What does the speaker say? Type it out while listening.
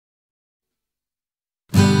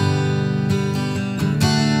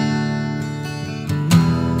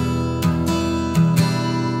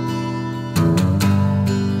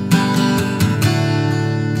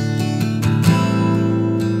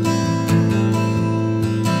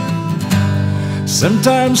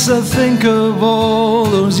Sometimes I think of all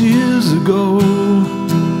those years ago.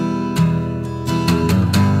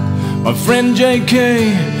 My friend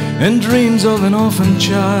J.K. and dreams of an orphan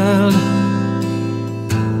child.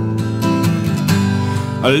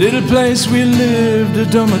 A little place we lived, a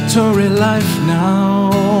dormitory life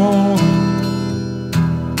now.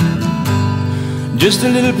 Just a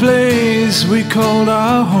little place we called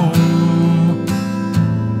our home.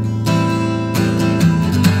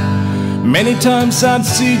 Many times I'd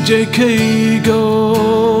see J.K.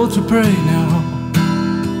 go to pray now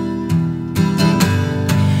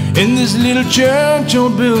in this little church all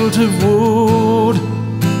built of wood.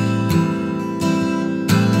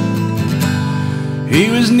 He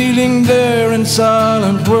was kneeling there in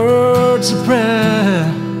silent words of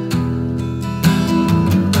prayer,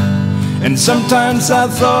 and sometimes I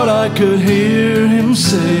thought I could hear him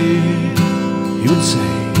say, he would say,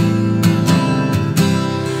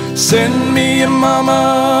 send me a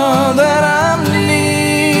mama that I'm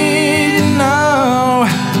needing now.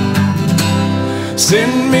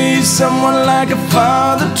 Send me someone like a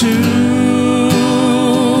father too.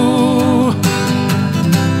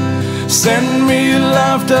 Send me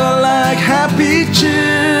laughter like happy children.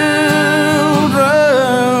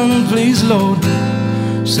 Please, Lord,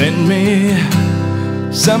 send me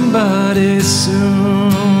somebody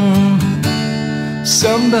soon.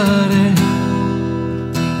 Somebody.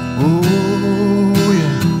 Oh,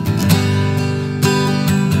 yeah.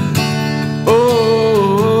 Oh.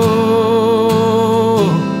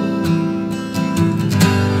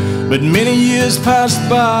 But many years pass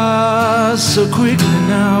by so quickly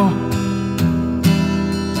now,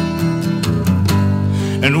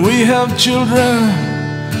 and we have children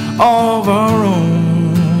of our own.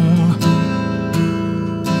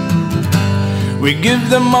 We give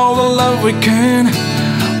them all the love we can,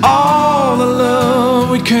 all the love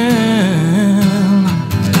we can,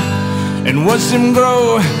 and watch them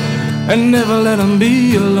grow and never let them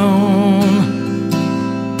be alone.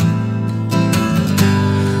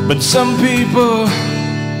 But some people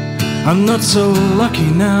are not so lucky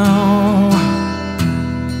now,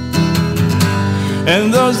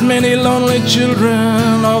 and those many lonely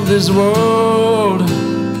children of this world.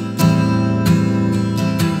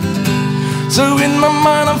 So in my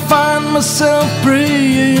mind I find myself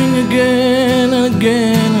praying again and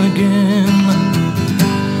again and again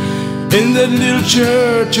in that little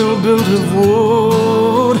church all built of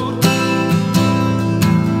wood.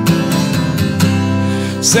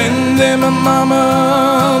 Send them a mama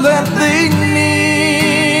that they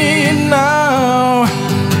need now.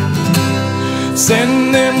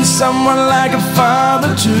 Send them someone like a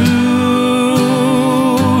father too.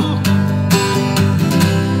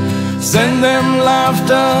 Send them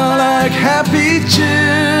laughter like happy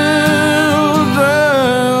children.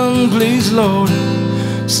 Please, Lord,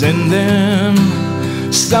 send them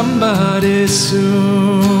somebody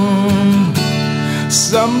soon.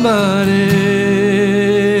 Somebody.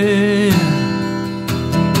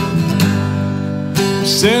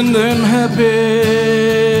 Send them happy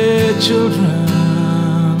children.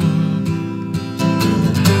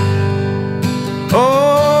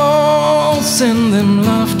 Oh, send them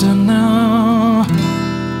laughter now.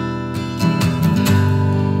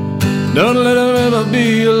 Don't let them ever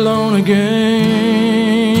be alone again.